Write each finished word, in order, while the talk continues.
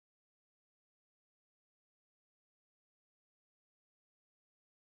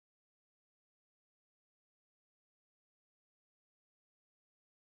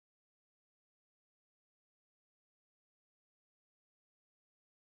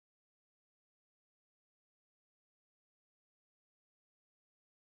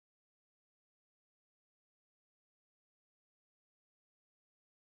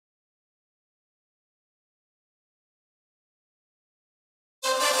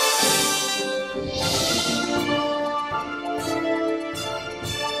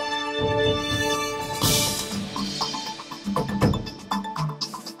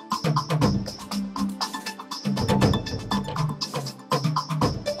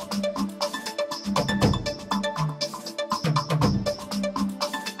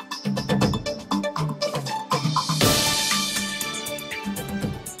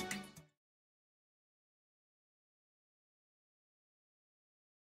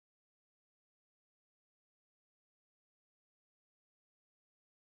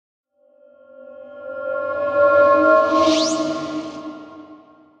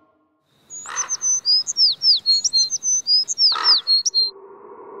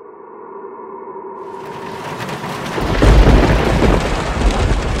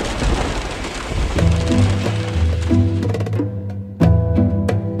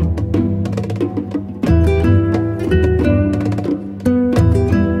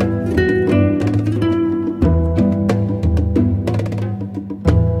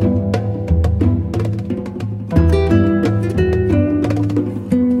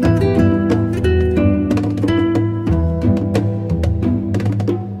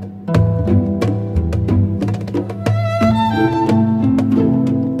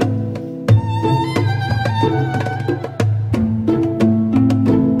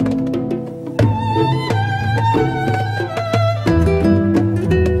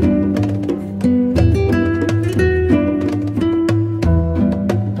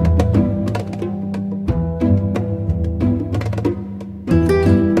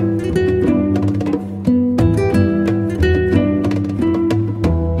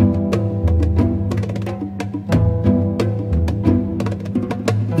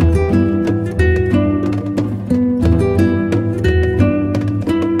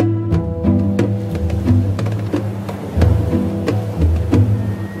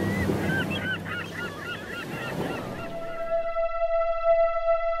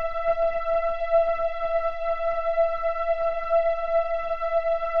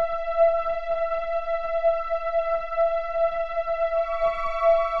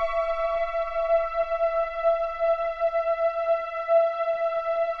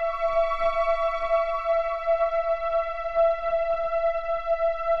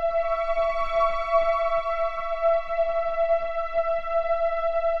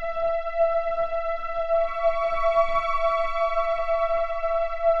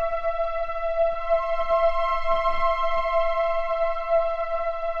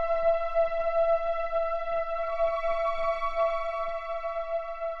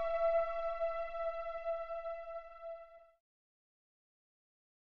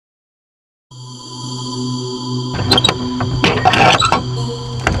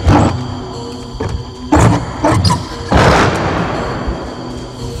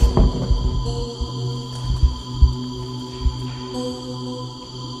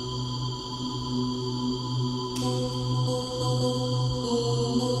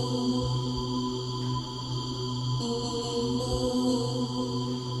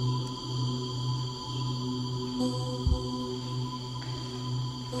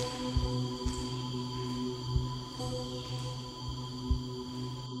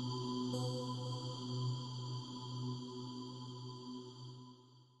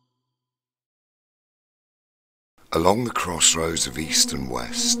Along the crossroads of East and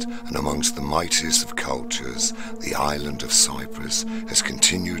West, and amongst the mightiest of cultures, the island of Cyprus has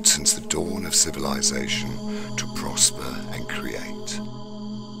continued since the dawn of civilization to prosper and create.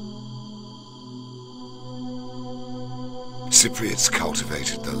 Cypriots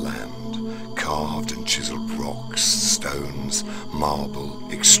cultivated the land, carved and chiseled rocks, stones, marble,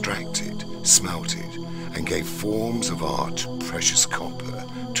 extracted, smelted, and gave forms of art to precious copper,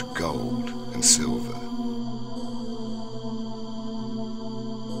 to gold and silver.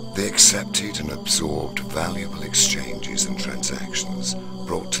 They accepted and absorbed valuable exchanges and transactions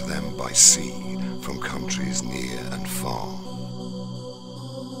brought to them by sea from countries near and far.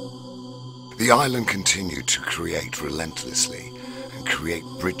 The island continued to create relentlessly and create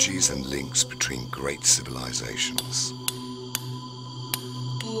bridges and links between great civilizations.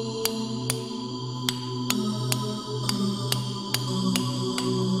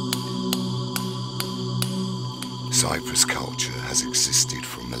 Cyprus culture has existed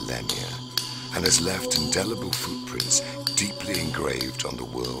for millennia and has left indelible footprints deeply engraved on the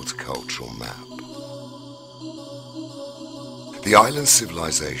world's cultural map. The island's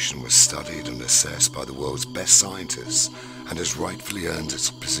civilization was studied and assessed by the world's best scientists and has rightfully earned its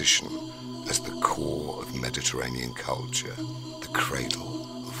position as the core of Mediterranean culture, the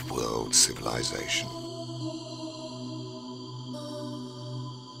cradle of world civilization.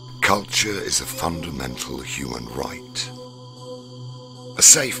 Culture is a fundamental human right, a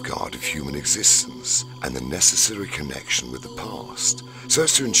safeguard of human existence and the necessary connection with the past, so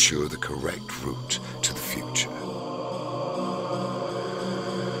as to ensure the correct route to the future.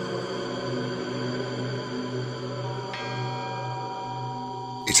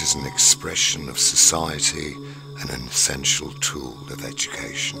 It is an expression of society and an essential tool of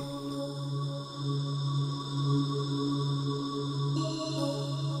education.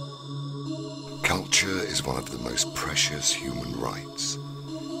 Culture is one of the most precious human rights.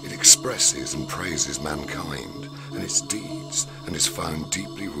 It expresses and praises mankind and its deeds, and is found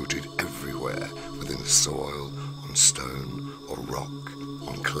deeply rooted everywhere within the soil, on stone or rock,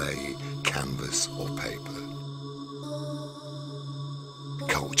 on clay, canvas or paper.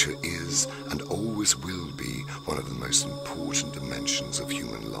 Culture is and always will be one of the most important dimensions of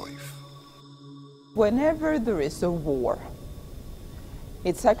human life. Whenever there is a war,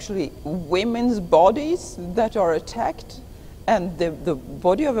 it's actually women's bodies that are attacked, and the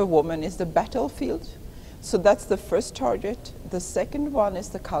body of a woman is the battlefield. So that's the first target. The second one is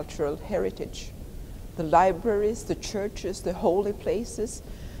the cultural heritage. The libraries, the churches, the holy places.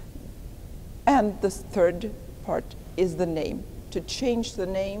 And the third part is the name. To change the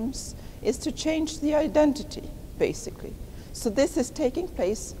names is to change the identity, basically. So this is taking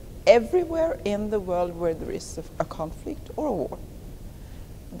place everywhere in the world where there is a conflict or a war.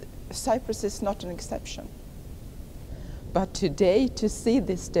 Cyprus is not an exception. But today, to see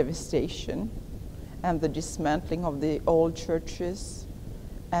this devastation and the dismantling of the old churches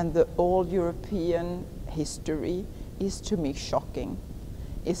and the old European history is, to me, shocking.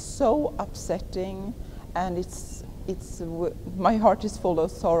 It's so upsetting, and my heart is full of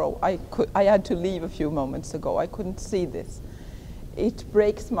sorrow. I had to leave a few moments ago. I couldn't see this. It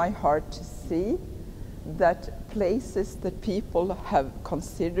breaks my heart to see that places that people have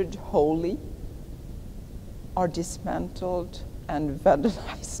considered holy are dismantled and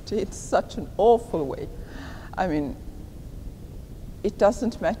vandalized in such an awful way. I mean, it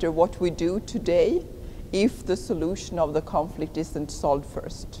doesn't matter what we do today if the solution of the conflict isn't solved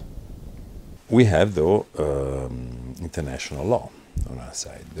first. We have, though, international law on our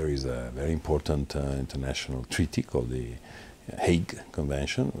side. There is a very important international treaty called the Hague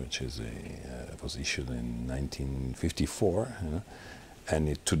Convention, which was issued in 1954, and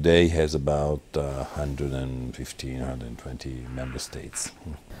it today has about 115, 120 member states.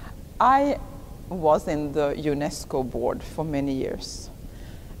 I was in the UNESCO board for many years,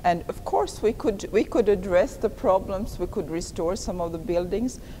 and of course we could address the problems, we could restore some of the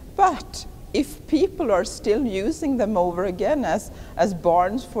buildings, but if people are still using them over again as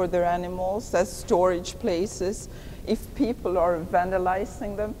barns for their animals, as storage places, if people are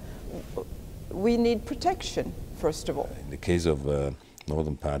vandalizing them, we need protection, first of all. In the case of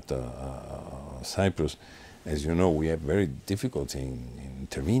northern part of Cyprus, as you know, we have very difficulty in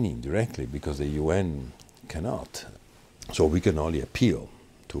intervening directly because the UN cannot. So we can only appeal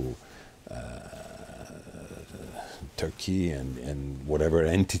to Turkey and whatever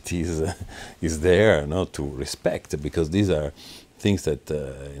entities is there, to respect, because these are things that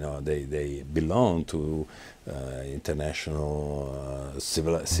they belong to international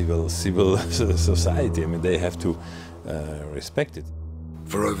civil society. I mean, they have to respect it.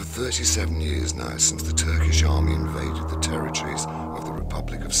 For over 37 years now, since the Turkish army invaded the territories of the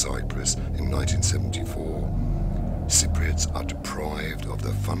Republic of Cyprus in 1974, Cypriots are deprived of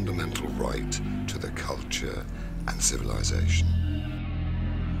their fundamental right to their culture and civilization.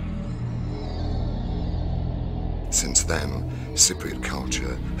 Since then, Cypriot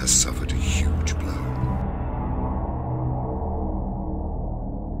culture has suffered a huge blow.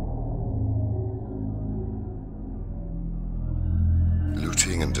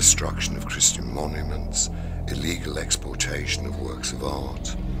 Looting and destruction of Christian monuments, illegal exportation of works of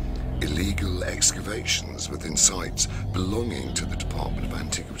art, illegal excavations within sites belonging to the Department of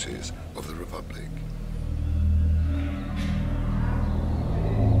Antiquities of the Republic.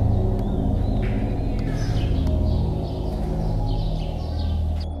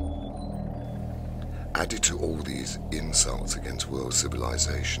 Added to all these insults against world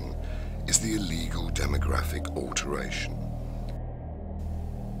civilization is the illegal demographic alteration.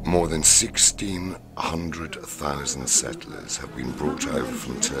 More than 1,600,000 settlers have been brought over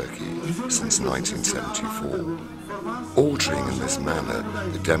from Turkey since 1974, altering in this manner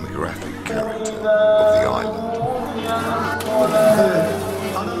the demographic character of the island.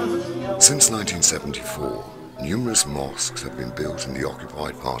 Since 1974, numerous mosques have been built in the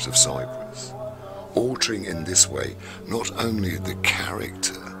occupied part of Cyprus, altering in this way not only the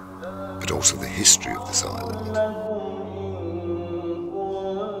character, but also the history of this island.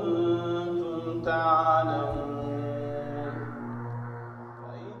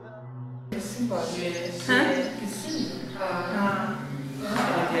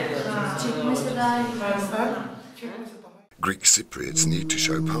 Greek Cypriots need to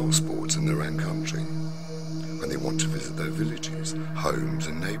show passports in their own country when they want to visit their villages, homes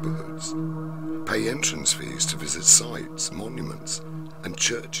and neighbourhoods, pay entrance fees to visit sites, monuments and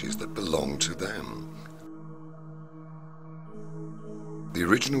churches that belong to them. The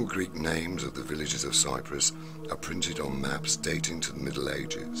original Greek names of the villages of Cyprus are printed on maps dating to the Middle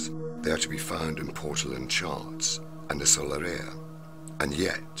Ages. They are to be found in porcelain charts and the Solaria. And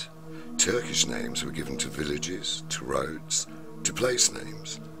yet, Turkish names were given to villages, to roads, to place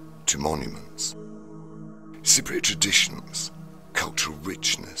names, to monuments. Cypriot traditions, cultural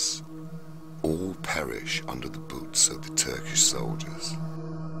richness, all perish under the boots of the Turkish soldiers.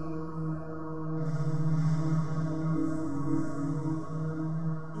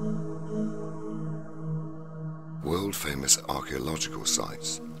 World-famous archaeological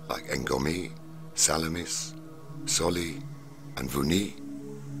sites like Engomi, Salamis, Soli and Vouni,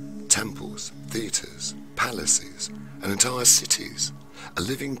 temples, theatres, palaces and entire cities, a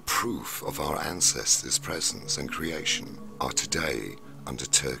living proof of our ancestors' presence and creation, are today under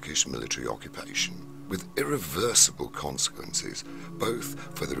Turkish military occupation, with irreversible consequences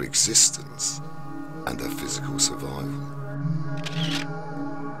both for their existence and their physical survival.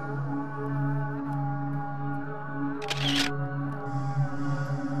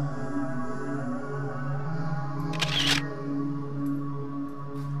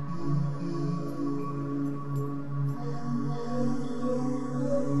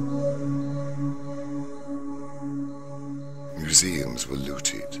 Museums were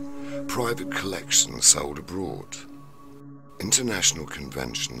looted, private collections sold abroad. International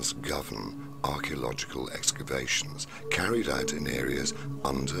conventions govern archaeological excavations carried out in areas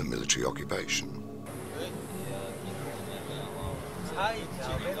under military occupation.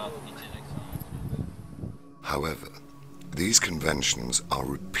 However, these conventions are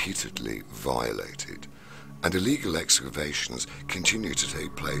repeatedly violated, and illegal excavations continue to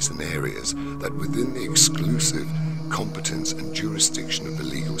take place in areas that within the exclusive competence and jurisdiction of the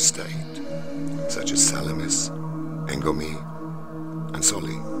legal state, such as Salamis, Engomi, and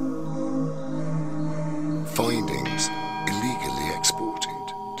Soli. Findings illegally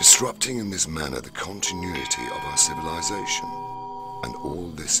exported, disrupting in this manner the continuity of our civilization. And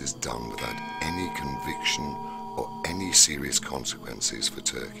all this is done without any conviction or any serious consequences for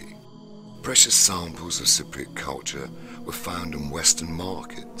Turkey. Precious samples of Cypriot culture were found in Western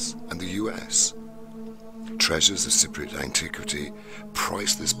markets and the US. Treasures of Cypriot antiquity,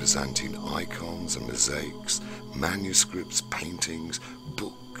 priceless Byzantine icons and mosaics, manuscripts, paintings,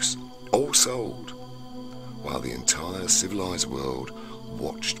 books, all sold, while the entire civilized world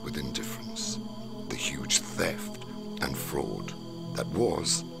watched with indifference the huge theft and fraud that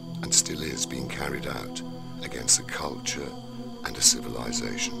was and still is being carried out against a culture and a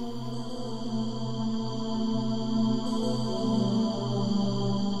civilization.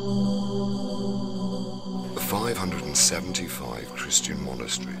 The 575 Christian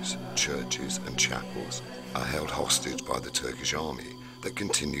monasteries, churches and chapels are held hostage by the Turkish army that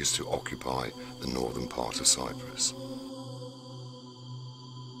continues to occupy the northern part of Cyprus.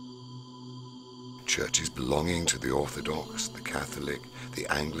 Churches belonging to the Orthodox, the Catholic, the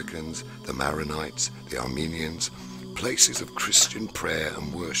Anglicans, the Maronites, the Armenians, places of Christian prayer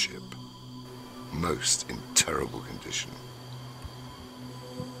and worship, most in terrible condition.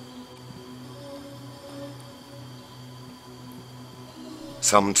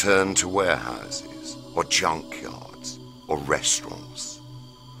 Some turn to warehouses, or junkyards, or restaurants,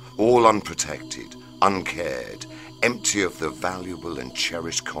 all unprotected, uncared, empty of their valuable and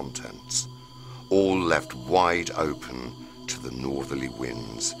cherished contents, all left wide open to the northerly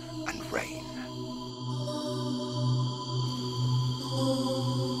winds and rain.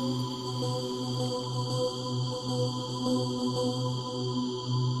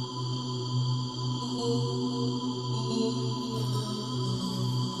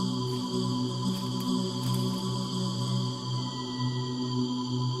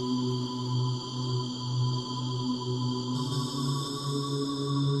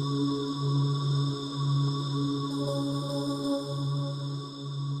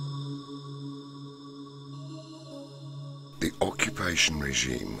 The occupation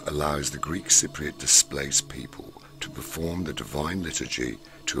regime allows the Greek Cypriot displaced people to perform the divine liturgy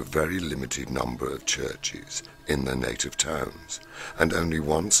to a very limited number of churches in their native towns, and only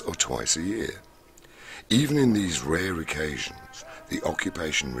once or twice a year. Even in these rare occasions, the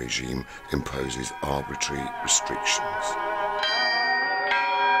occupation regime imposes arbitrary restrictions.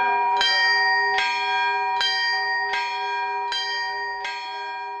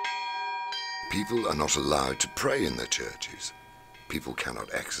 People are not allowed to pray in their churches. People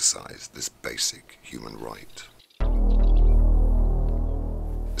cannot exercise this basic human right.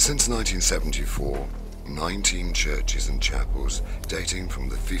 Since 1974, 19 churches and chapels dating from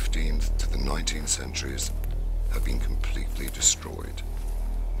the 15th to the 19th centuries have been completely destroyed,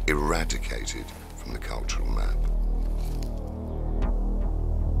 eradicated from the cultural map.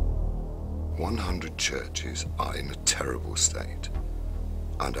 100 churches are in a terrible state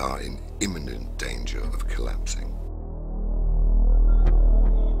and are in imminent danger of collapsing.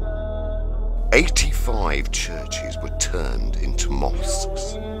 85 churches were turned into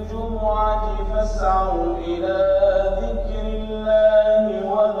mosques.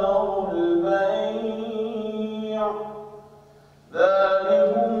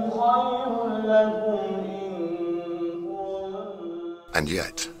 And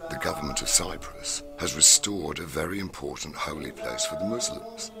yet, the government of Cyprus has restored a very important holy place for the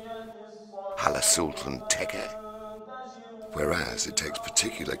Muslims, Hala Sultan Tekke, whereas it takes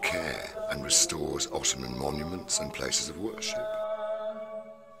particular care and restores Ottoman monuments and places of worship.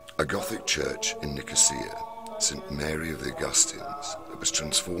 A Gothic church in Nicosia, St. Mary of the Augustines, that was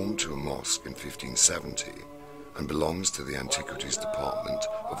transformed to a mosque in 1570 and belongs to the Antiquities Department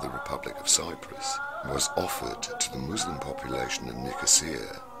of the Republic of Cyprus, was offered to the Muslim population in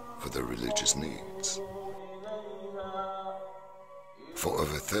Nicosia for their religious needs. For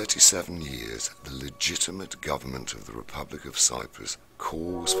over 37 years, the legitimate government of the Republic of Cyprus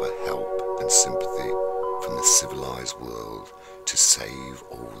calls for help and sympathy from the civilized world to save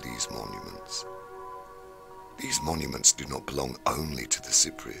all these monuments. These monuments do not belong only to the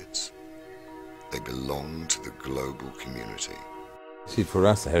Cypriots. They belong to the global community. See, for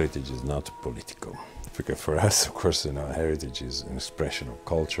us, heritage is not political. Because for us, of course, heritage is an expression of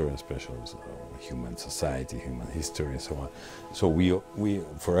culture, an expression of human society, human history, and so on. So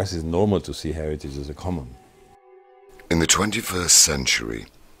for us, it's normal to see heritage as a common. In the 21st century,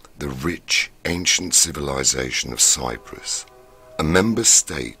 the rich, ancient civilization of Cyprus, a member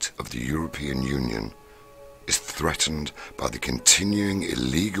state of the European Union, is threatened by the continuing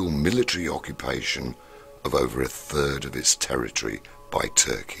illegal military occupation of over a third of its territory by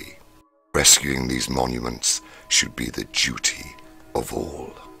Turkey. Rescuing these monuments should be the duty of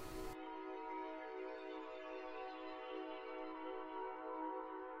all.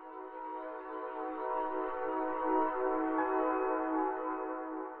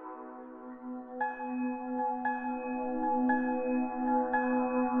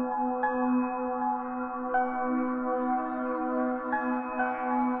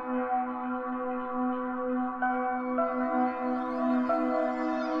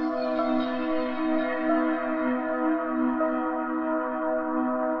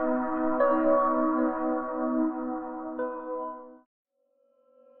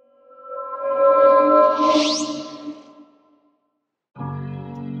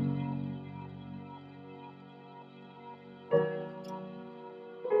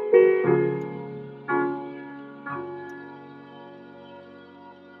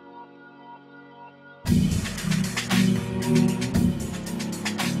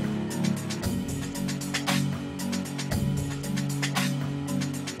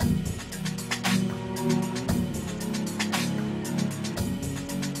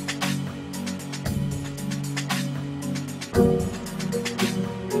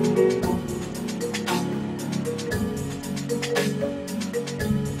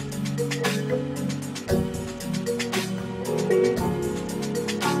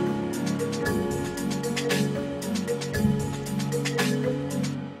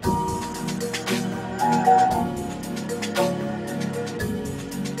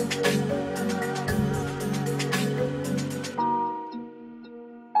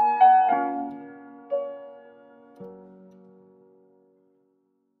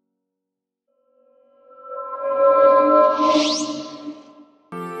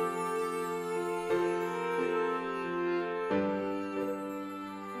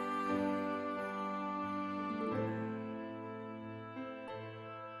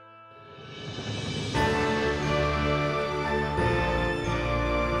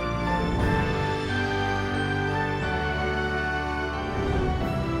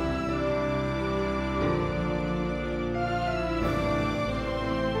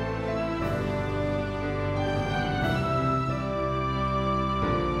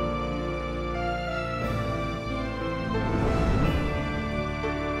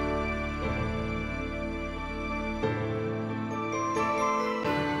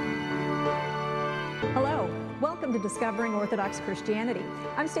 welcome to Discovering Orthodox Christianity.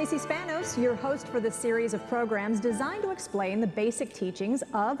 I'm Stacy Spanos, your host for this series of programs designed to explain the basic teachings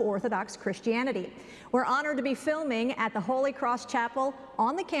of Orthodox Christianity. We're honored to be filming at the Holy Cross Chapel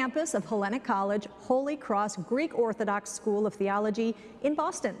on the campus of Hellenic College, Holy Cross Greek Orthodox School of Theology in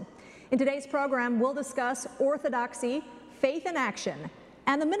Boston. In today's program, we'll discuss orthodoxy, faith in action,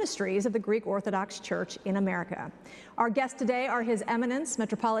 and the ministries of the Greek Orthodox Church in America. Our guests today are His Eminence,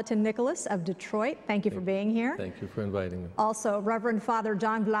 Metropolitan Nicholas of Detroit. Thank you for being here. Thank you for inviting me. Also, Reverend Father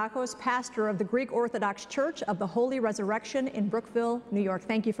John Vlachos, pastor of the Greek Orthodox Church of the Holy Resurrection in Brookville, New York.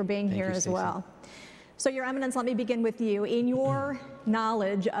 Thank you for being here as well. So, Your Eminence, let me begin with you. In your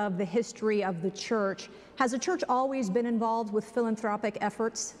knowledge of the history of the Church, has the Church always been involved with philanthropic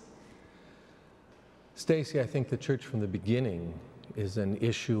efforts? Stacy, I think the Church from the beginning is an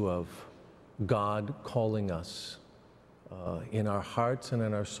issue of God calling us in our hearts and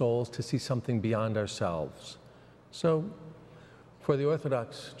in our souls to see something beyond ourselves. So for the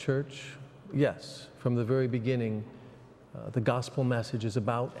Orthodox Church, yes, from the very beginning, the gospel message is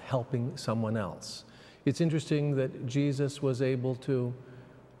about helping someone else. It's interesting that Jesus was able to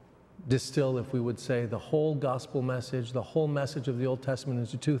distill, if we would say, the whole gospel message, the whole message of the Old Testament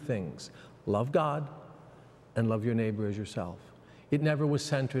into two things: love God and love your neighbor as yourself. It never was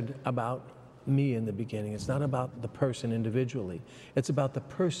centered about me in the beginning. It's not about the person individually. It's about the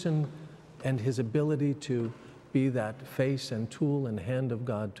person and his ability to be that face and tool and hand of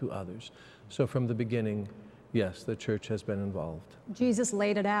God to others. So from the beginning, yes, the Church has been involved. Jesus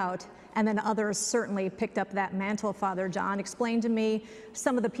laid it out, and then others certainly picked up that mantle, Father John. Explain to me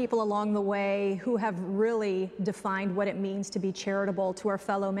some of the people along the way who have really defined what it means to be charitable to our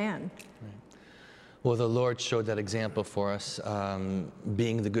fellow man. Right. Well, the Lord showed that example for us,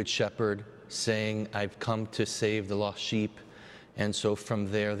 being the Good Shepherd, saying, I've come to save the lost sheep. And so from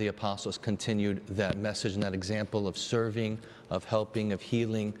there, the apostles continued that message and that example of serving, of helping, of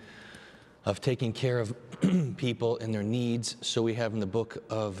healing, of taking care of people in their needs. So we have in the book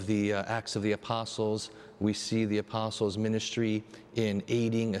of the Acts of the Apostles, we see the apostles' ministry in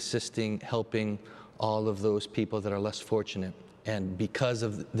aiding, assisting, helping all of those people that are less fortunate. And because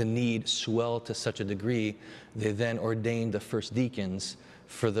of the need swelled to such a degree, they then ordained the first deacons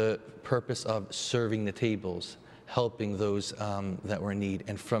for the purpose of serving the tables, helping those that were in need.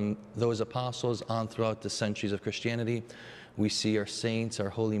 And from those apostles on throughout the centuries of Christianity, we see our saints, our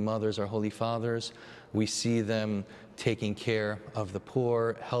holy mothers, our holy fathers. We see them taking care of the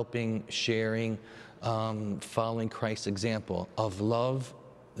poor, helping, sharing, following Christ's example of love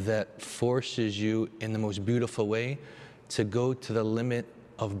that forces you in the most beautiful way to go to the limit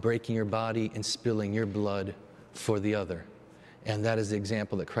of breaking your body and spilling your blood for the other. And that is the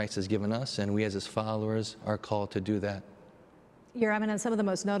example that Christ has given us, and we as His followers are called to do that. Your Eminence, some of the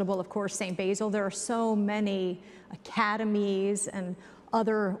most notable, of course, St. Basil. There are so many academies and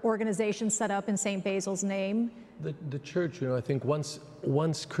other organizations set up in St. Basil's name. The Church, you know, I think once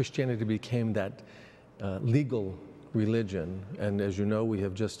Christianity became that legal religion, and as you know, we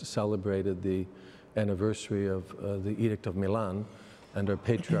have just celebrated the anniversary of the Edict of Milan, and our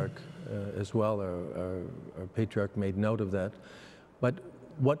patriarch as well, our patriarch made note of that. But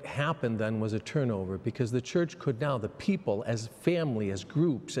what happened then was a turnover, because the Church could now, the people as family, as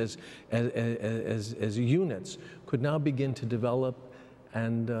groups, as units, could now begin to develop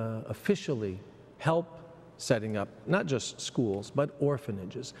and officially help setting up not just schools, but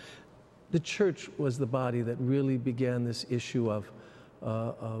orphanages. The Church was the body that really began this issue of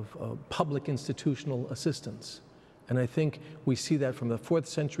public institutional assistance. And I think we see that from the 4th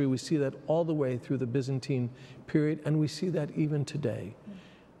century, we see that all the way through the Byzantine period, and we see that even today.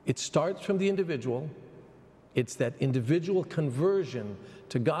 It starts from the individual. It's that individual conversion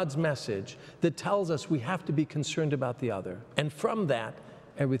to God's message that tells us we have to be concerned about the other. And from that,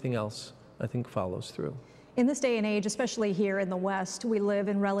 everything else, I think, follows through. In this day and age, especially here in the West, we live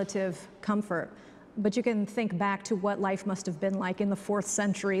in relative comfort. But you can think back to what life must have been like in the 4th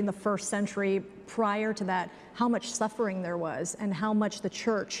century, in the 1st century, prior to that, how much suffering there was and how much the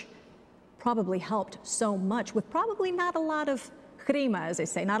Church probably helped so much with probably not a lot of chrima, as they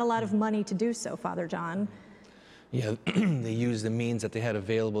say, not a lot of money to do so, Father John. Yeah, they used the means that they had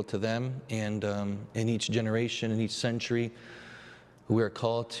available to them, and in each generation, in each century, we are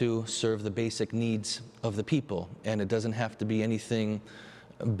called to serve the basic needs of the people, and it doesn't have to be anything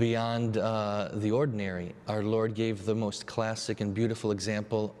beyond the ordinary. Our Lord gave the most classic and beautiful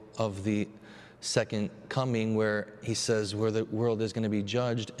example of the second coming, where He says where the world is going to be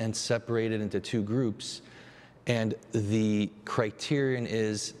judged and separated into two groups. And the criterion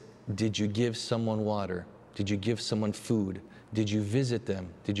is, did you give someone water? Did you give someone food? Did you visit them?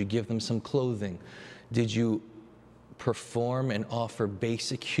 Did you give them some clothing? Did you perform and offer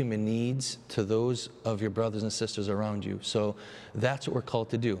basic human needs to those of your brothers and sisters around you. So that's what we're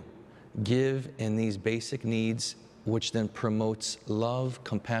called to do. Give in these basic needs, which then promotes love,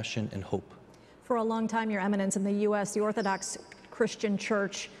 compassion, and hope. For a long time, Your Eminence, in the U.S., the Orthodox Christian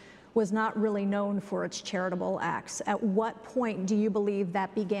Church was not really known for its charitable acts. At what point do you believe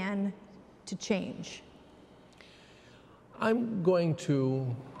that began to change? I'm going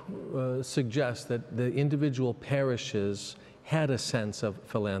to suggest that the individual parishes had a sense of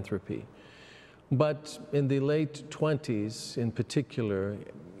philanthropy. But in the late 20s, in particular,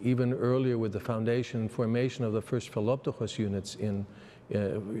 even earlier with the foundation and formation of the first Philoptochos units in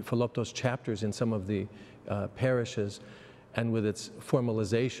Philoptos chapters in some of the parishes, and with its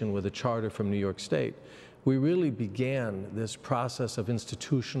formalization with a charter from New York State, we really began this process of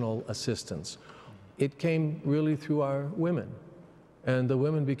institutional assistance. It came really through our women. And the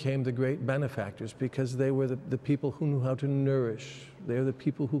women became the great benefactors because they were the people who knew how to nourish. They're the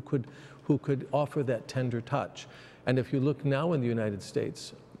people who could offer that tender touch. And if you look now in the United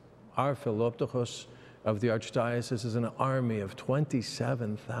States, our Philoptochos of the Archdiocese is an army of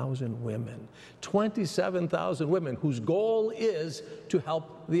 27,000 women. 27,000 women whose goal is to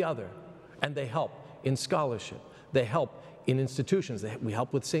help the other. And they help in scholarship. They help in institutions. We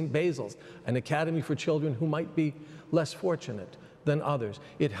help with St. Basil's, an academy for children who might be less fortunate than others.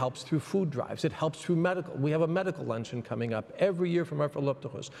 It helps through food drives. It helps through medical. We have a medical luncheon coming up every year from our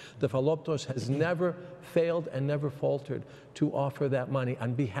Philoptochos. The Philoptos has never failed and never faltered to offer that money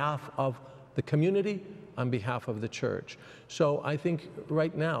on behalf of the community, on behalf of the church. So I think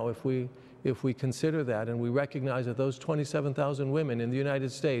right now, if we consider that and we recognize that those 27,000 women in the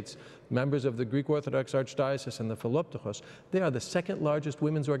United States, members of the Greek Orthodox Archdiocese and the Philoptochos, they are the second largest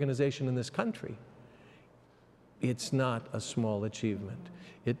women's organization in this country. It's not a small achievement.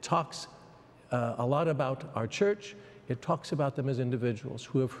 It talks a lot about our church. It talks about them as individuals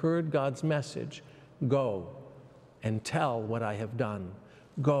who have heard God's message. Go and tell what I have done.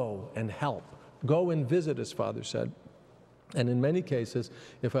 Go and help. Go and visit, as Father said. And in many cases,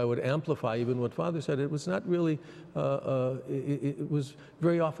 if I would amplify even what Father said, it was not really, it was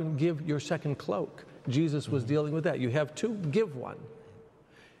very often give your second cloak. Jesus was dealing with that. You have two, give one.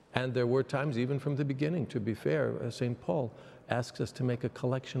 And there were times, even from the beginning, to be fair, St. Paul asks us to make a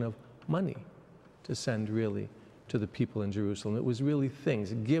collection of money to send really to the people in Jerusalem. It was really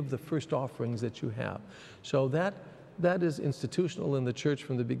things. Give the first offerings that you have. So that is institutional in the church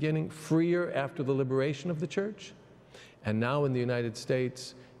from the beginning, freer after the liberation of the church. And now in the United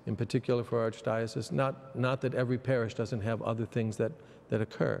States, in particular for our Archdiocese, not that every parish doesn't have other things that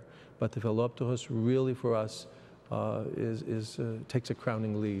occur, but the Philoptochos really for us takes a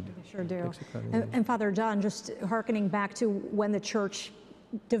crowning lead. They sure do. And Father John, just hearkening back to when the church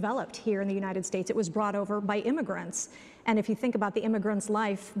developed here in the United States, it was brought over by immigrants. And if you think about the immigrants'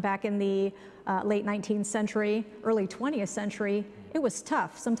 life back in the late 19th century, early 20th century, it was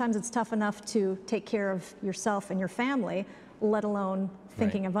tough. Sometimes it's tough enough to take care of yourself and your family, let alone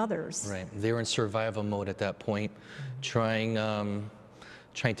thinking of others. Right. They were in survival mode at that point, trying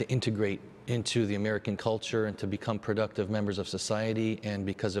to integrate into the American culture and to become productive members of society. And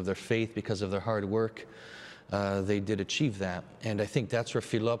because of their faith, because of their hard work, they did achieve that. And I think that's where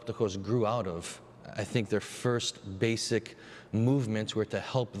Philoptochos grew out of. I think their first basic movements were to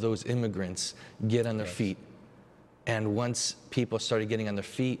help those immigrants get on their feet. And once people started getting on their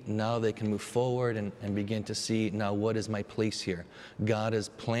feet, now they can move forward and begin to see, now what is my place here? God has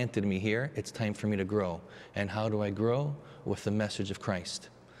planted me here. It's time for me to grow. And how do I grow? With the message of Christ.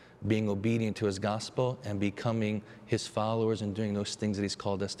 Being obedient to his gospel and becoming his followers and doing those things that he's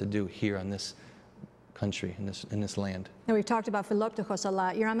called us to do here on this country, in this land. Now we've talked about Philoptochos a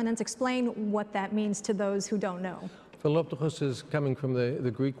lot. Your Eminence, explain what that means to those who don't know. Philoptochos is coming from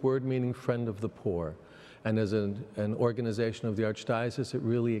the Greek word meaning friend of the poor. And as an organization of the Archdiocese, it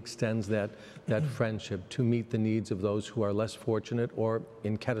really extends that friendship to meet the needs of those who are less fortunate or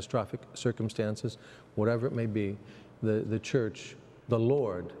in catastrophic circumstances, whatever it may be. The church, the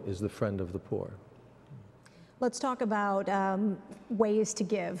Lord, is the friend of the poor. Let's talk about ways to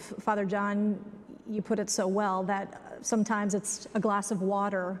give. Father John, you put it so well that sometimes it's a glass of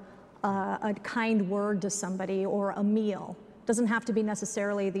water, a kind word to somebody, or a meal. It doesn't have to be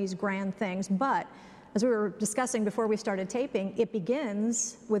necessarily these grand things, but as we were discussing before we started taping, it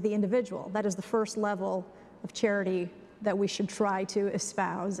begins with the individual. That is the first level of charity that we should try to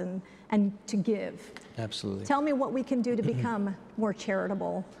espouse and to give. Absolutely. Tell me what we can do to become more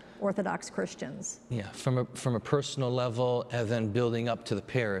charitable Orthodox Christians. Yeah, from a personal level, and then building up to the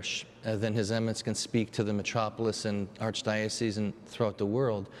parish, and then His Eminence can speak to the metropolis and archdiocese and throughout the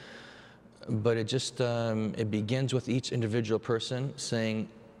world. but it just, it begins with each individual person saying,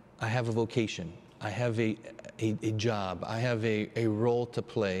 I have a vocation, I have a job, I have a role to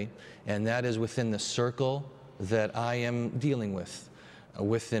play, and that is within the circle that I am dealing with,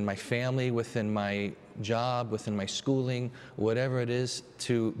 within my family, within my job, within my schooling, whatever it is,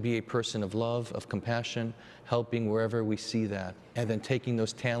 to be a person of love, of compassion, helping wherever we see that, and then taking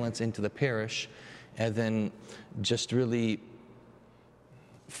those talents into the parish, and then just really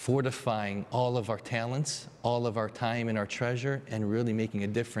fortifying all of our talents, all of our time and our treasure, and really making a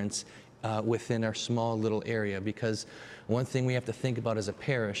difference within our small little area. Because one thing we have to think about as a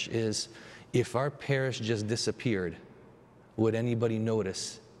parish is, if our parish just disappeared, would anybody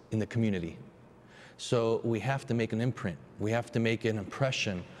notice in the community? So we have to make an imprint. We have to make an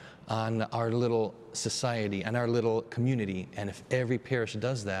impression on our little society and our little community. And if every parish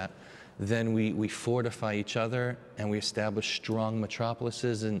does that, then we fortify each other and we establish strong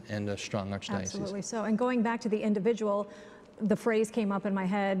metropolises and a strong archdiocese. Absolutely so. And going back to the individual, the phrase came up in my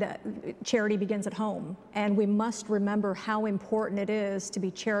head, charity begins at home. And we must remember how important it is to be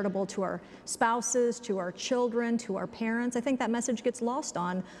charitable to our spouses, to our children, to our parents. I think that message gets lost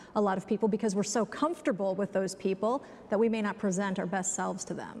on a lot of people because we're so comfortable with those people that we may not present our best selves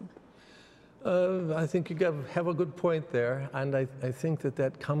to them. I think you have a good point there, and I think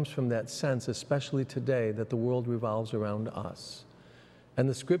that comes from that sense, especially today, that the world revolves around us. And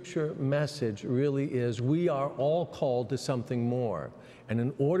the scripture message really is, we are all called to something more. And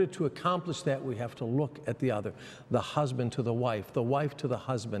in order to accomplish that, we have to look at the other, the husband to the wife to the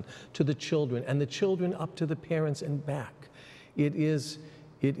husband, to the children, and the children up to the parents and back. It is,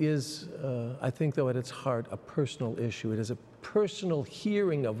 I think, though, at its heart, a personal issue. It is a personal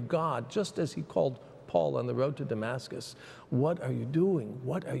hearing of God, just as he called Paul on the road to Damascus. What are you doing?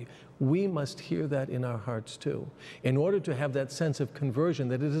 What are you? We must hear that in our hearts too, in order to have that sense of conversion,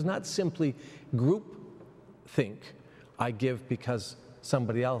 that it is not simply group think, I give because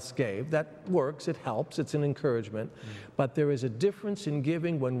somebody else gave. That works, it helps, it's an encouragement. But there is a difference in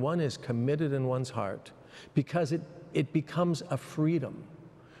giving when one is committed in one's heart, because it becomes a freedom.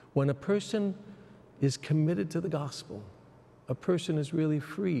 When a person is committed to the gospel, a person is really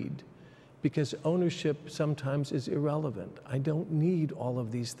freed, because ownership sometimes is irrelevant. I don't need all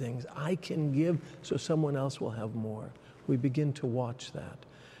of these things. I can give so someone else will have more. We begin to watch that.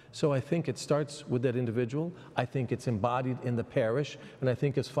 So I think it starts with that individual. I think it's embodied in the parish. And I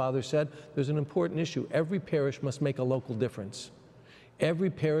think, as Father said, there's an important issue. Every parish must make a local difference. Every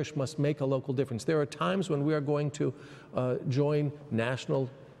parish must make a local difference. There are times when we are going to join national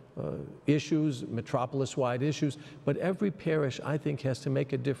issues, metropolis-wide issues, but every parish, I think, has to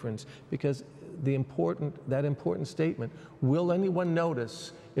make a difference, because that important statement, will anyone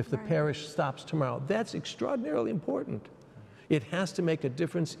notice if the parish stops tomorrow? That's extraordinarily important. It has to make a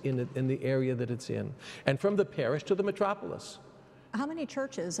difference in the area that it's in, and from the parish to the metropolis. How many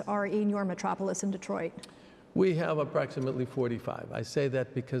churches are in your metropolis in Detroit? We have approximately 45. I say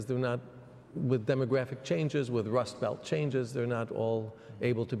that because they're not, with demographic changes, with Rust Belt changes, they're not all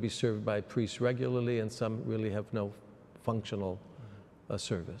able to be served by priests regularly, and some really have no functional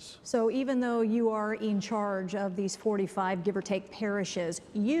service. So even though you are in charge of these 45, give or take, parishes,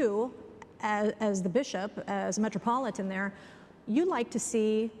 you, as the bishop, as a metropolitan there, you like to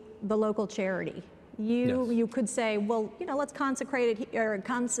see the local charity. You could say, well, you know, let's concentrate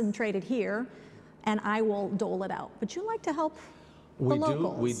it here, and I will dole it out. But you like to help the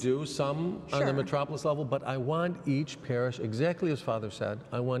locals. We do some on the metropolis level, but I want each parish, exactly as Father said,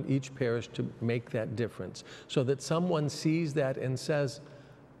 I want each parish to make that difference, so that someone sees that and says,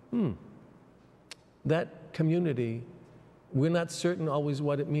 that community, we're not certain always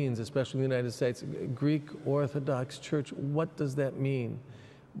what it means, especially in the United States. Greek Orthodox Church, what does that mean?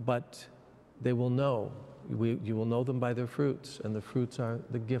 But they will know. You will know them by their fruits, and the fruits are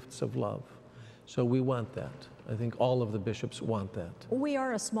the gifts of love. So we want that. I think all of the bishops want that. We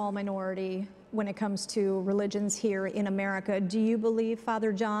are a small minority when it comes to religions here in America. Do you believe,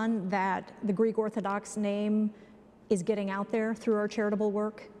 Father John, that the Greek Orthodox name is getting out there through our charitable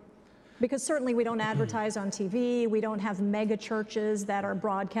work? Because certainly we don't advertise on TV, we don't have mega churches that are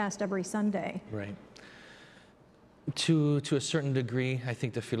broadcast every Sunday. Right. To a certain degree, I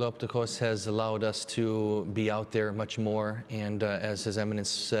think the Philoptochos has allowed us to be out there much more, and as His Eminence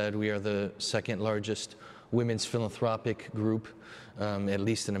said, we are the second largest women's philanthropic group, at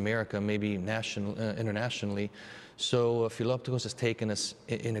least in America, maybe internationally. So Philoptochos has taken us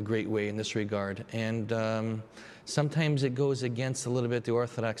in a great way in this regard, and sometimes it goes against a little bit the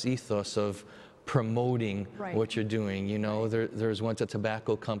Orthodox ethos of promoting what you're doing. You know, there's once a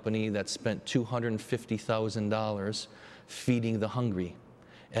tobacco company that spent $250,000 feeding the hungry.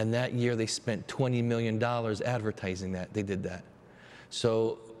 And that year they spent $20 million advertising that. They did that.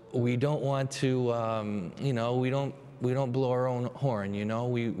 So we don't want to, you know, we don't blow our own horn, you know.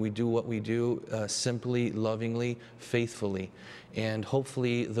 We do what we do simply, lovingly, faithfully. And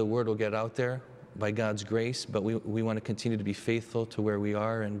hopefully the word will get out there by God's grace, but we want to continue to be faithful to where we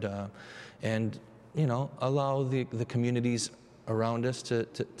are and you know, allow the communities around us to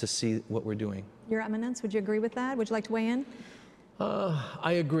see what we're doing. Your Eminence, would you agree with that? Would you like to weigh in?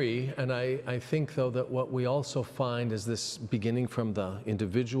 I agree, and I think, though, that what we also find is this beginning from the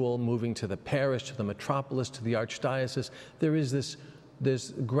individual, moving to the parish, to the metropolis, to the archdiocese, there is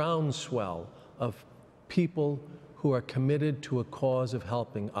this groundswell of people who are committed to a cause of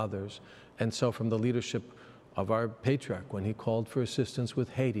helping others. And so from the leadership of our patriarch when he called for assistance with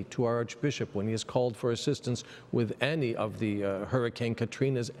Haiti, to our archbishop when he has called for assistance with any of the Hurricane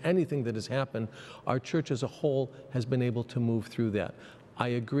Katrinas, anything that has happened, our church as a whole has been able to move through that. I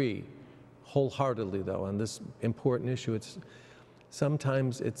agree wholeheartedly, though, on this important issue.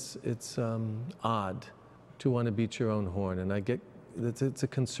 Sometimes it's odd to want to beat your own horn, and I get it's a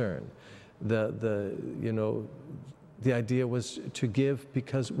concern. You know, the idea was to give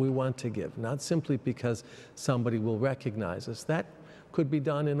because we want to give, not simply because somebody will recognize us. That could be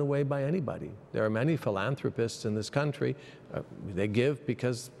done in a way by anybody. There are many philanthropists in this country. They give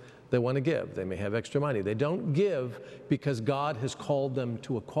because they want to give. They may have extra money. They don't give because God has called them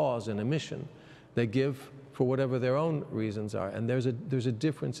to a cause and a mission. They give for whatever their own reasons are, and there's a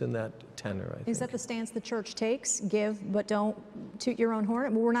difference in that tenor, I think. Is that the stance the church takes? Give, but don't toot your own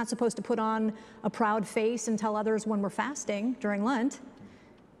horn? We're not supposed to put on a proud face and tell others when we're fasting during Lent.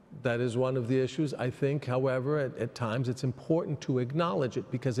 That is one of the issues. I think, however, at times it's important to acknowledge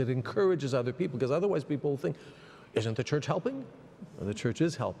it because it encourages other people, because otherwise people will think, isn't the church helping? Well, the church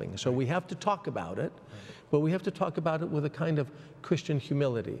is helping. So we have to talk about it, but we have to talk about it with a kind of Christian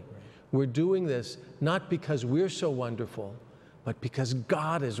humility. We're doing this not because we're so wonderful, but because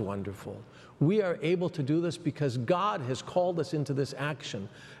God is wonderful. We are able to do this because God has called us into this action,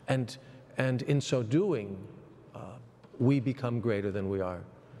 and in so doing, we become greater than we are.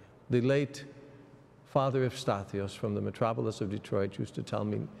 The late Father Evstathios from the metropolis of Detroit used to tell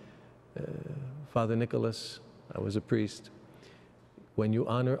me, Father Nicholas, I was a priest, when you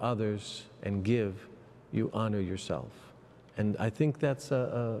honor others and give, you honor yourself. And I think that's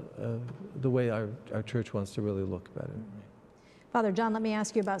the way our church wants to really look at it. Father John, let me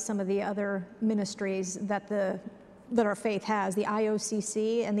ask you about some of the other ministries that our faith has, the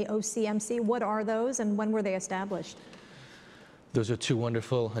IOCC and the OCMC. What are those, and when were they established? Those are two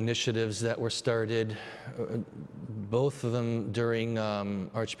wonderful initiatives that were started, both of them during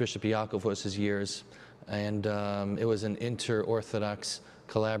Archbishop Iakovos' years. And it was an inter-Orthodox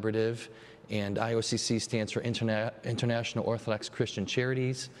collaborative. And IOCC stands for International Orthodox Christian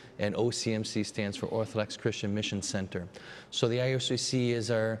Charities, and OCMC stands for Orthodox Christian Mission Center. So the IOCC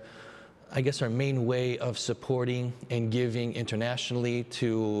is our main way of supporting and giving internationally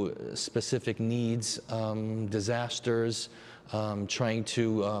to specific needs, disasters, trying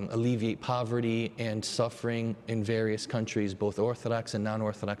to alleviate poverty and suffering in various countries, both Orthodox and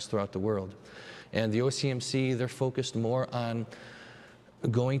non-Orthodox throughout the world. And the OCMC, they're focused more on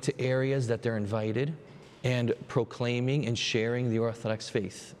going to areas that they're invited and proclaiming and sharing the Orthodox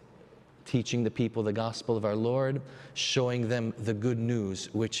faith, teaching the people the gospel of our Lord, showing them the good news,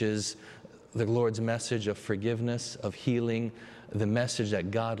 which is the Lord's message of forgiveness, of healing, the message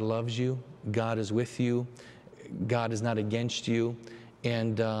that God loves you, God is with you, God is not against you.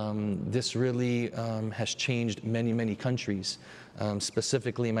 And this really has changed many, many countries.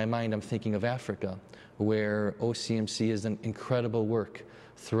 Specifically in my mind, I'm thinking of Africa, where OCMC has done incredible work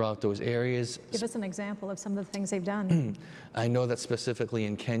throughout those areas. Give us an example of some of the things they've done. I know that specifically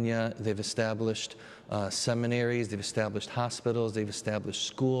in Kenya, they've established seminaries, they've established hospitals, they've established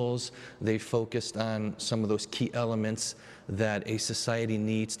schools. They've focused on some of those key elements that a society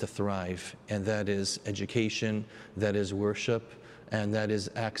needs to thrive, and that is education, that is worship, and that is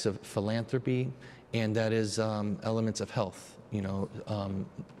acts of philanthropy, and that is elements of health, you know,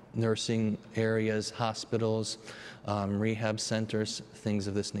 nursing areas, hospitals, rehab centers, things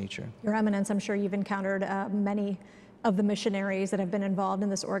of this nature. Your Eminence, I'm sure you've encountered many of the missionaries that have been involved in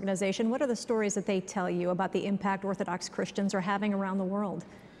this organization. What are the stories that they tell you about the impact Orthodox Christians are having around the world?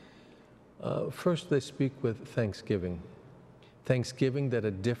 First, they speak with thanksgiving. Thanksgiving that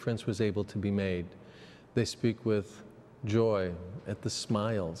a difference was able to be made. They speak with joy at the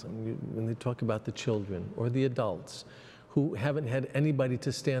smiles. I mean, when they talk about the children or the adults who haven't had anybody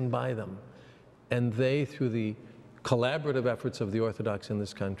to stand by them. And they, through the collaborative efforts of the Orthodox in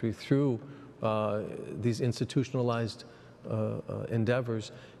this country, through these institutionalized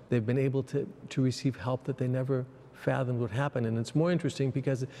endeavors, they've been able to receive help that they never fathomed would happen. And it's more interesting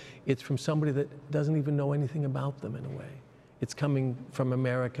because it's from somebody that doesn't even know anything about them in a way. It's coming from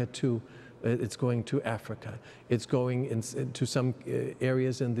America to, it's going to Africa. It's going to some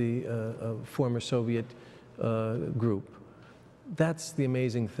areas in the former Soviet group. That's the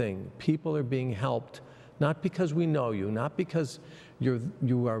amazing thing. People are being helped, not because we know you, not because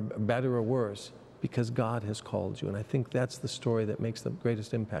you are better or worse, because God has called you. And I think that's the story that makes the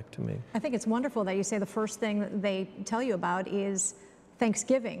greatest impact to me. I think it's wonderful that you say the first thing that they tell you about is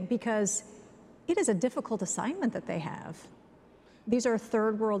Thanksgiving, because it is a difficult assignment that they have. These are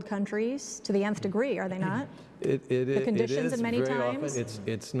third world countries to the nth degree, are they not? The conditions in many times?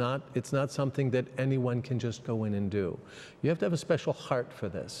 Often, it's not something that anyone can just go in and do. You have to have a special heart for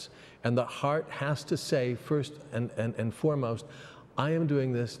this. And the heart has to say first and foremost, I am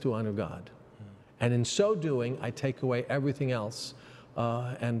doing this to honor God. And in so doing, I take away everything else.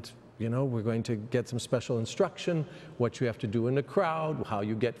 And you know, we're going to get some special instruction, what you have to do in the crowd, how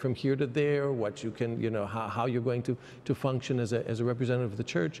you get from here to there, what you can, you know, how you're going to function as a representative of the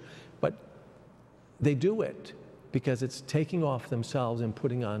church. But they do it because it's taking off themselves and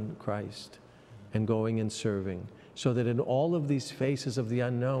putting on Christ and going and serving. So that in all of these faces of the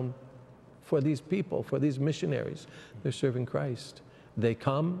unknown, for these people, for these missionaries, they're serving Christ. They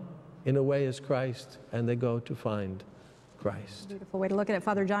come in a way as Christ, and they go to find Christ. Beautiful way to look at it.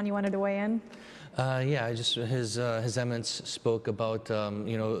 Father John, you wanted to weigh in? Yeah, His Eminence spoke about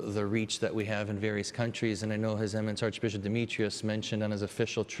you know, the reach that we have in various countries, and I know His Eminence Archbishop DIMITRIOS mentioned on his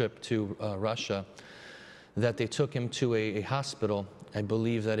official trip to Russia that they took him to a hospital. I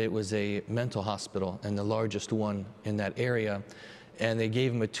believe that it was a mental hospital and the largest one in that area. And they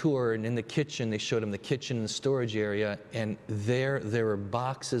gave him a tour, and in the kitchen, they showed him the kitchen and the storage area, and there were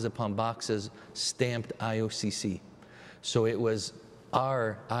boxes upon boxes stamped IOCC. So it was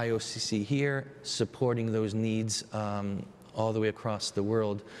our IOCC here supporting those needs all the way across the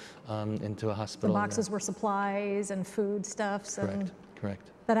world into a hospital. The boxes were supplies and foodstuffs. Correct, correct.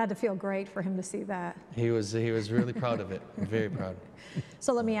 That had to feel great for him to see that. He was really proud of it, very proud.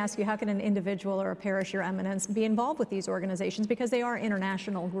 So let me ask you, how can an individual or a parish, Your Eminence, be involved with these organizations, because they are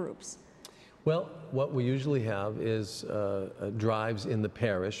international groups? Well, what we usually have is drives in the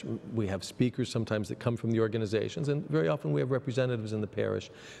parish. We have speakers sometimes that come from the organizations, and very often we have representatives in the parish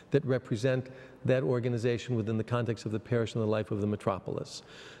that represent that organization within the context of the parish and the life of the metropolis.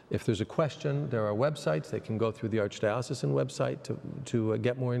 If there's a question, there are websites. They can go through the Archdiocesan website to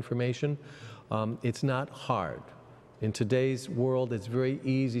get more information. It's not hard. In today's world, it's very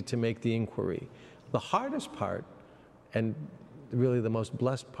easy to make the inquiry. The hardest part, and really the most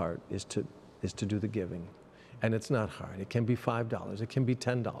blessed part, is to do the giving. And it's not hard. It can be $5, it can be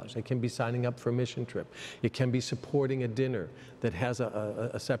 $10, it can be signing up for a mission trip, it can be supporting a dinner that has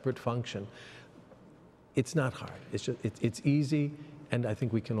a separate function. It's not hard. It's easy, and I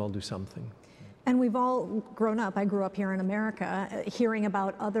think we can all do something. And we've all grown up, I grew up here in America, hearing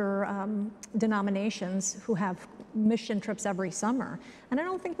about other denominations who have mission trips every summer. And I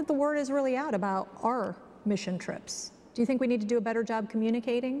don't think that the word is really out about our mission trips. Do you think we need to do a better job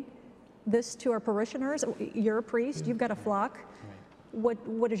communicating this to our parishioners? You're a priest, you've got a flock.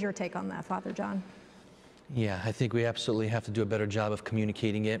 What is your take on that, Father John? Yeah, I think we absolutely have to do a better job of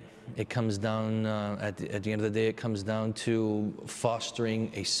communicating it. It comes down, at the end of the day, it comes down to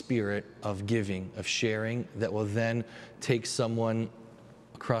fostering a spirit of giving, of sharing, that will then take someone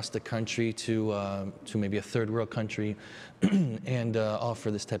across the country to maybe a third world country and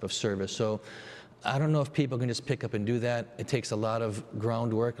offer this type of service. So I don't know if people can just pick up and do that. It takes a lot of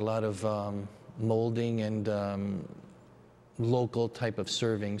groundwork, a lot of molding and local type of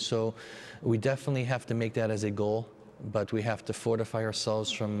serving. So we definitely have to make that as a goal, but we have to fortify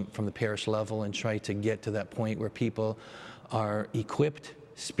ourselves from the parish level and try to get to that point where people are equipped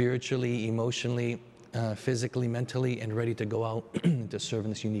spiritually, emotionally, physically, mentally, and ready to go out to serve in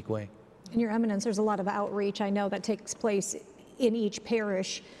this unique way. In Your Eminence, there's a lot of outreach, I know, that takes place in each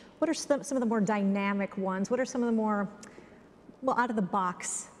parish. What are some of the more dynamic ones? What are some of the more, well,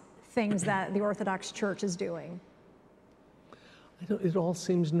 out-of-the-box things that the Orthodox Church is doing? It all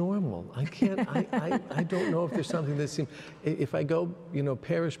seems normal. I don't know if there's something that seems, if I go, you know,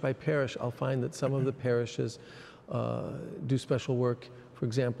 parish by parish, I'll find that some of the parishes do special work, for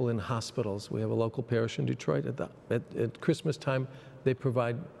example, in hospitals. We have a local parish in Detroit. At Christmas time, they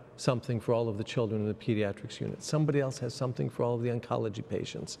provide something for all of the children in the pediatrics unit. Somebody else has something for all of the oncology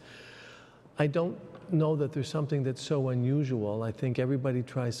patients. I don't know that there's something that's so unusual. I think everybody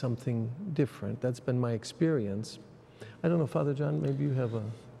tries something different. That's been my experience. I don't know, Father John, maybe you have a...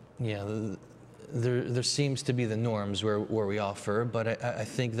 Yeah, there seems to be the norms where we offer, but I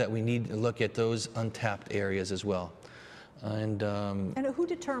think that we need to look at those untapped areas as well. And who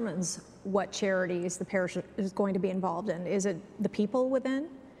determines what charities the parish is going to be involved in? Is it the people within?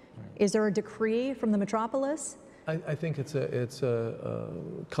 Is there a decree from the metropolis? I think it's a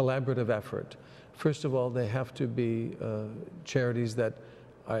collaborative effort. First of all, they have to be charities that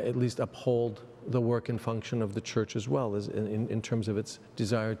at least uphold the work and function of the church as well, as in terms of its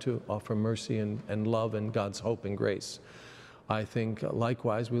desire to offer mercy and love and God's hope and grace. I think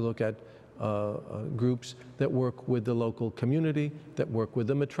likewise we look at groups that work with the local community, that work with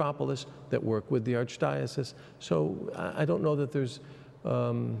the metropolis, that work with the archdiocese. So I don't know that there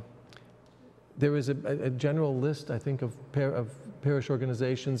is a general list, I think, of parish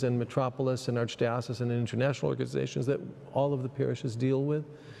organizations and metropolis and archdiocese and international organizations that all of the parishes deal with.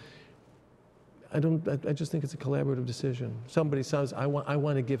 I just think it's a collaborative decision. Somebody says, I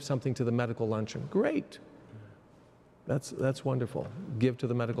want to give something to the medical luncheon. Great. That's wonderful. Give to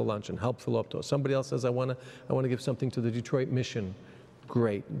the medical luncheon. Help Philoptos. Somebody else says, I want to give something to the Detroit Mission.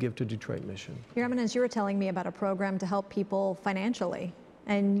 Great. Give to Detroit Mission. Your Eminence, you were telling me about a program to help people financially,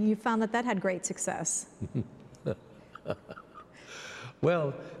 and you found that had great success.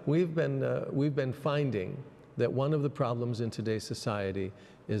 Well, we've been finding that one of the problems in today's society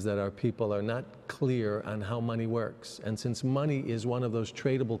is that our people are not clear on how money works. And since money is one of those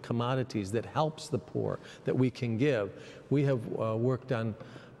tradable commodities that helps the poor, that we can give, we have worked on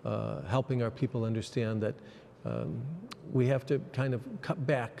helping our people understand that we have to kind of cut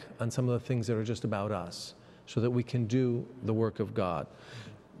back on some of the things that are just about us so that we can do the work of God.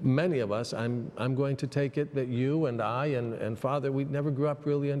 Many of us, I'm going to take it that you and I and Father, we never grew up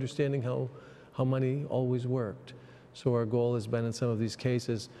really understanding how money always worked. So our goal has been in some of these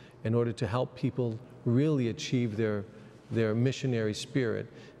cases, in order to help people really achieve their missionary spirit,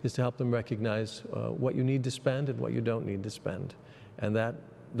 is to help them recognize what you need to spend and what you don't need to spend. And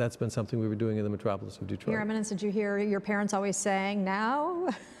that's been something we were doing in the metropolis of Detroit. Your Eminence, did you hear your parents always saying, now,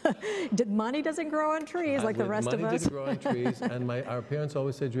 money doesn't grow on trees like the rest of us? Money didn't grow on trees, and our parents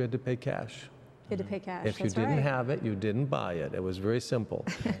always said you had to pay cash. You had to pay cash. If you didn't have it, you didn't buy it. It was very simple.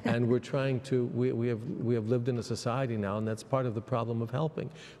 And we're trying to, we have lived in a society now, and that's part of the problem of helping,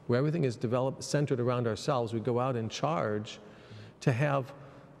 where everything is developed, centered around ourselves. We go out and charge to have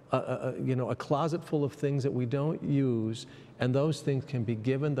a closet full of things that we don't use, and those things can be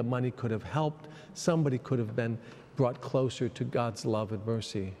given. The money could have helped. Somebody could have been brought closer to God's love and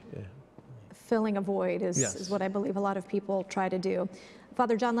mercy. Yeah. Filling a void is what I believe a lot of people try to do.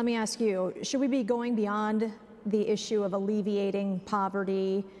 Father John, let me ask you, should we be going beyond the issue of alleviating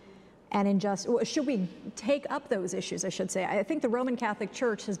poverty and injustice? Should we take up those issues, I should say? I think the Roman Catholic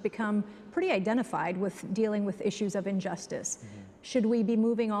Church has become pretty identified with dealing with issues of injustice. Mm-hmm. Should we be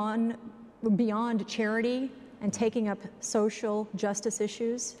moving on beyond charity and taking up social justice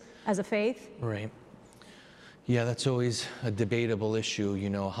issues as a faith? Right. Yeah, that's always a debatable issue,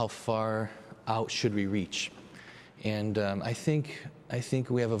 how far out should we reach? And I think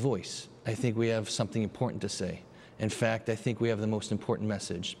we have a voice. I think we have something important to say. In fact, I think we have the most important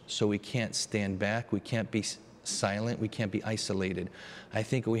message. So we can't stand back. We can't be silent. We can't be isolated. I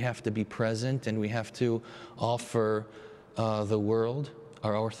think we have to be present, and we have to offer the world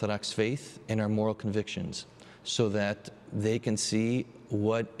our Orthodox faith and our moral convictions, so that they can see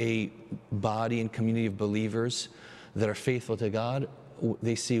what a body and community of believers that are faithful to God,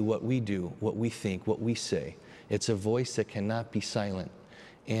 they see what we do, what we think, what we say. It's a voice that cannot be silent.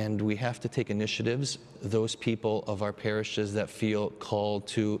 And we have to take initiatives. Those people of our parishes that feel called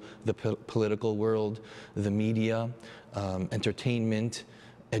to the political world, the media, entertainment,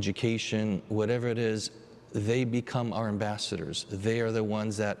 education, whatever it is, they become our ambassadors. They are the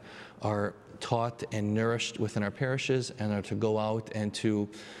ones that are taught and nourished within our parishes and are to go out and to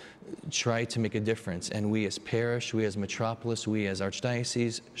try to make a difference. And we as parish, we as metropolis, we as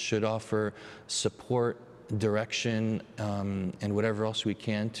archdiocese should offer support, direction, and whatever else we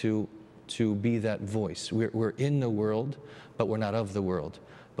can to be that voice. We're in the world, but we're not of the world.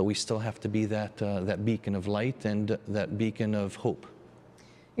 But we still have to be that beacon of light and that beacon of hope.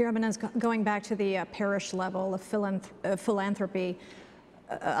 Your Eminence, going back to the parish level of philanthropy,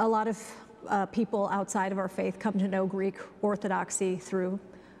 a lot of people outside of our faith come to know Greek Orthodoxy through,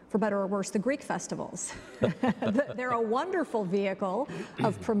 for better or worse, the Greek festivals. They're a wonderful vehicle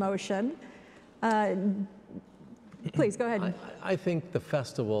of promotion. Please, go ahead. I think the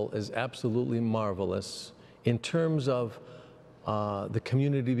festival is absolutely marvelous in terms of the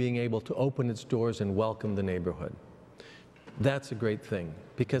community being able to open its doors and welcome the neighborhood. That's a great thing,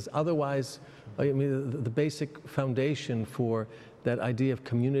 because otherwise, I mean, the basic foundation for that idea of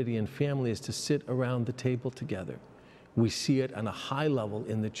community and family is to sit around the table together. We see it on a high level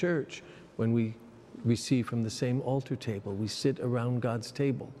in the church when we receive from the same altar table. We sit around God's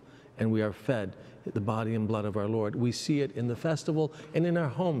table and we are fed the body and blood of our Lord. We see it in the festival and in our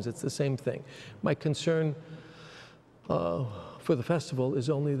homes. It's the same thing. My concern for the festival is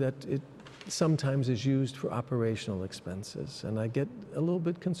only that it sometimes is used for operational expenses, and I get a little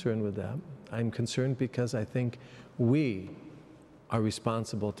bit concerned with that. I'm concerned because I think we are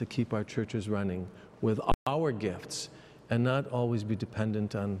responsible to keep our churches running with our gifts and not always be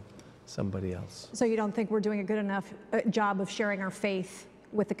dependent on somebody else. So you don't think we're doing a good enough job of sharing our faith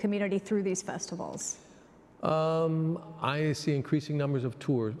with the community through these festivals? I see increasing numbers of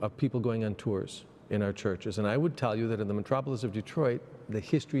people going on tours in our churches. And I would tell you that in the metropolis of Detroit, the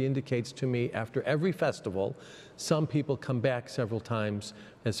history indicates to me after every festival, some people come back several times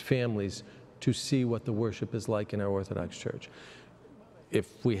as families to see what the worship is like in our Orthodox church.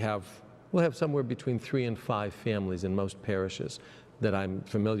 We'll have somewhere between 3 and 5 families in most parishes that I'm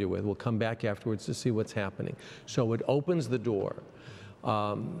familiar with. We'll come back afterwards to see what's happening. So it opens the door.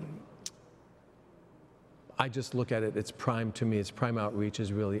 I just look at it, it's prime to me, it's prime outreach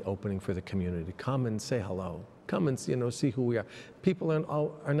is really opening for the community. Come and say hello. Come and see who we are. People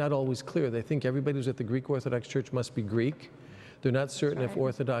are not always clear. They think everybody who's at the Greek Orthodox Church must be Greek. They're not certain if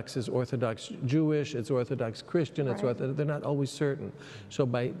Orthodox is Orthodox Jewish, it's Orthodox Christian, it's Orthodox, they're not always certain. So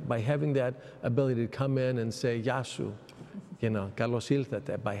by having that ability to come in and say, Yasu, Carlos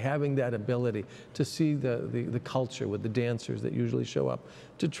Ilthate, by having that ability to see the culture with the dancers that usually show up,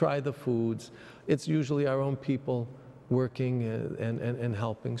 to try the foods, it's usually our own people working and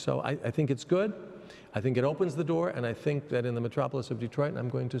helping. So I think it's good. I think it opens the door, and I think that in the metropolis of Detroit, and I'm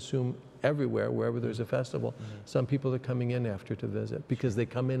going to assume everywhere, wherever there's a festival, some people are coming in after to visit because they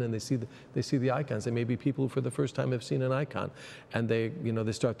come in and they see the icons. They may be people who for the first time have seen an icon, and they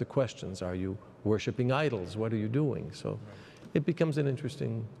start the questions. Are you worshiping idols? What are you doing? So it becomes an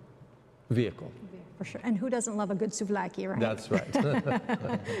interesting vehicle. For sure. And who doesn't love a good souvlaki, right? That's right.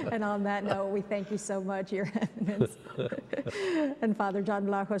 And on that note, we thank you so much, Your Eminence. And Father John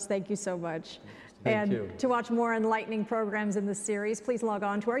Vlahos, thank you so much. Thank you. To watch more enlightening programs in this series, please log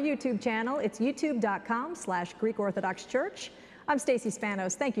on to our YouTube channel. It's youtube.com/Greek Orthodox Church. I'm Stacey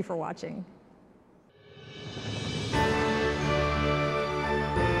Spanos. Thank you for watching.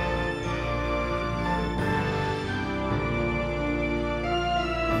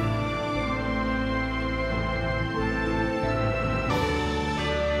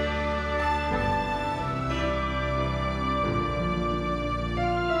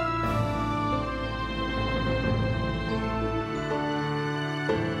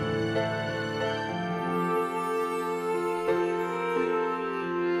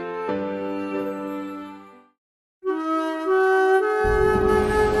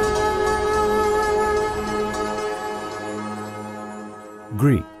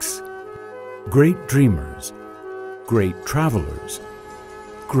 Greeks, great dreamers, great travelers,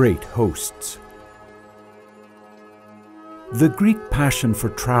 great hosts. The Greek passion for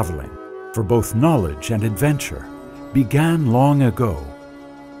traveling, for both knowledge and adventure, began long ago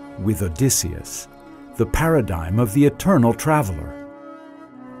with Odysseus, the paradigm of the eternal traveler,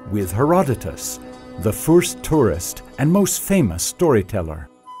 with Herodotus, the first tourist and most famous storyteller,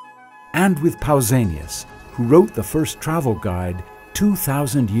 and with Pausanias, who wrote the first travel guide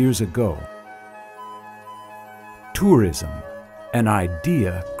 2,000 years ago. Tourism, an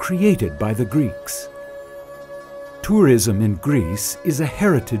idea created by the Greeks. Tourism in Greece is a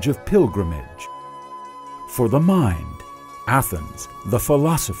heritage of pilgrimage. For the mind, Athens, the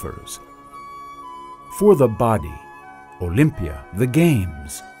philosophers. For the body, Olympia, the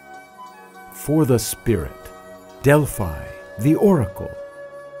games. For the spirit, Delphi, the oracle.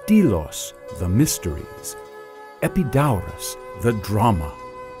 Delos, the mysteries. Epidaurus, the drama.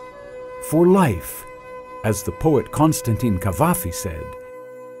 For life, as the poet Constantine Cavafy said,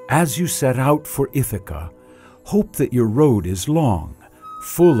 as you set out for Ithaca, hope that your road is long,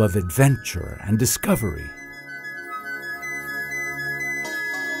 full of adventure and discovery.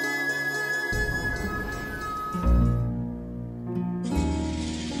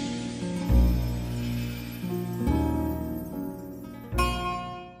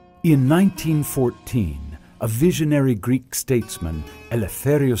 In 1914, a visionary Greek statesman,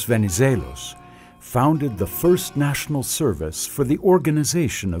 Eleftherios Venizelos, founded the first national service for the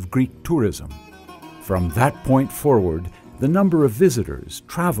organization of Greek tourism. From that point forward, the number of visitors,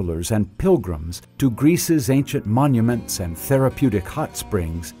 travelers, and pilgrims to Greece's ancient monuments and therapeutic hot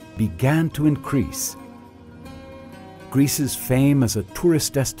springs began to increase. Greece's fame as a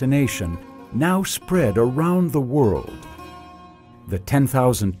tourist destination now spread around the world. the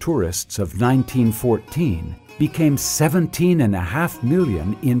 10,000 tourists of 1914 became 17.5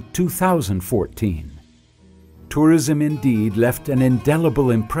 million in 2014. Tourism indeed left an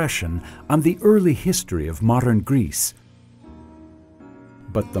indelible impression on the early history of modern Greece.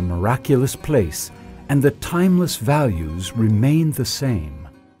 But the miraculous place and the timeless values remain the same.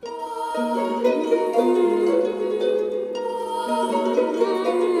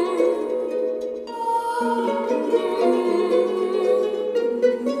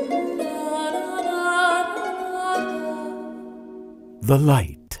 The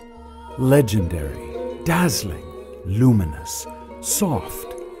light, legendary, dazzling, luminous,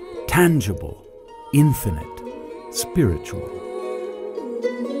 soft, tangible, infinite, spiritual.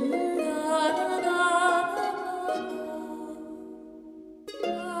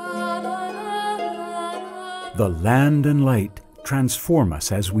 The land and light transform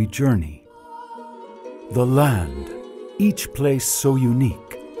us as we journey. The land, each place so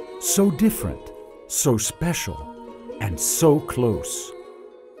unique, so different, so special, and so close.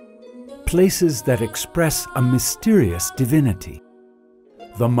 Places that express a mysterious divinity.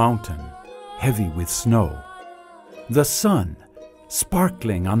 The mountain, heavy with snow. The sun,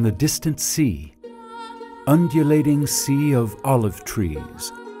 sparkling on the distant sea. Undulating sea of olive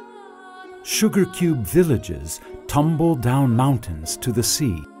trees. Sugar cube villages tumble down mountains to the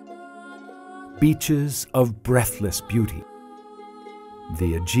sea. Beaches of breathless beauty.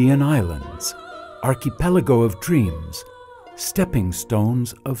 The Aegean Islands, archipelago of dreams, stepping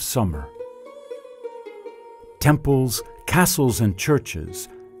stones of summer. Temples, castles, and churches,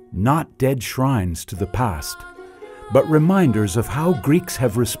 not dead shrines to the past, but reminders of how Greeks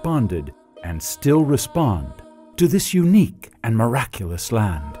have responded and still respond to this unique and miraculous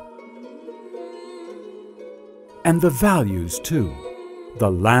land. And the values too, the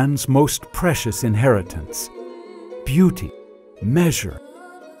land's most precious inheritance. Beauty, measure,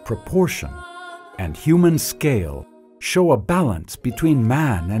 proportion, and human scale show a balance between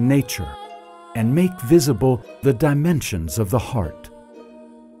man and nature and make visible the dimensions of the heart.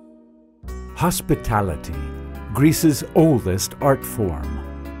 Hospitality, Greece's oldest art form.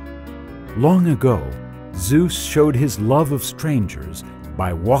 Long ago, Zeus showed his love of strangers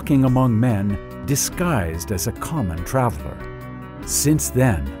by walking among men disguised as a common traveler. Since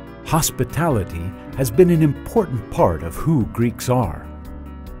then, hospitality has been an important part of who Greeks are.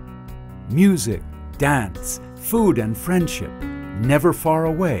 Music, dance, food, and friendship, never far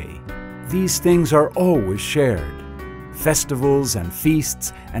away. These things are always shared. Festivals and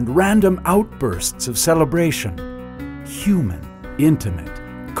feasts and random outbursts of celebration. Human,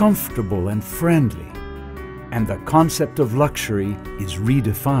 intimate, comfortable, and friendly. And the concept of luxury is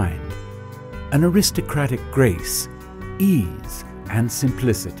redefined. An aristocratic grace, ease, and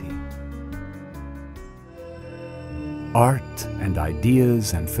simplicity. Art and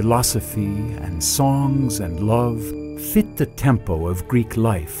ideas and philosophy and songs and love fit the tempo of Greek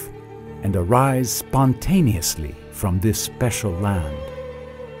life and arise spontaneously from this special land.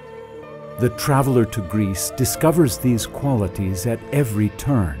 The traveler to Greece discovers these qualities at every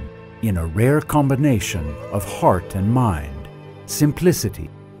turn in a rare combination of heart and mind, simplicity,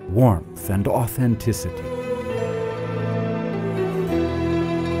 warmth, and authenticity.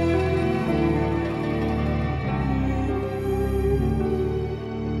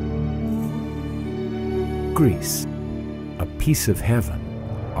 Greece, a piece of heaven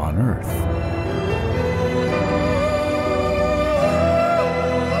on earth.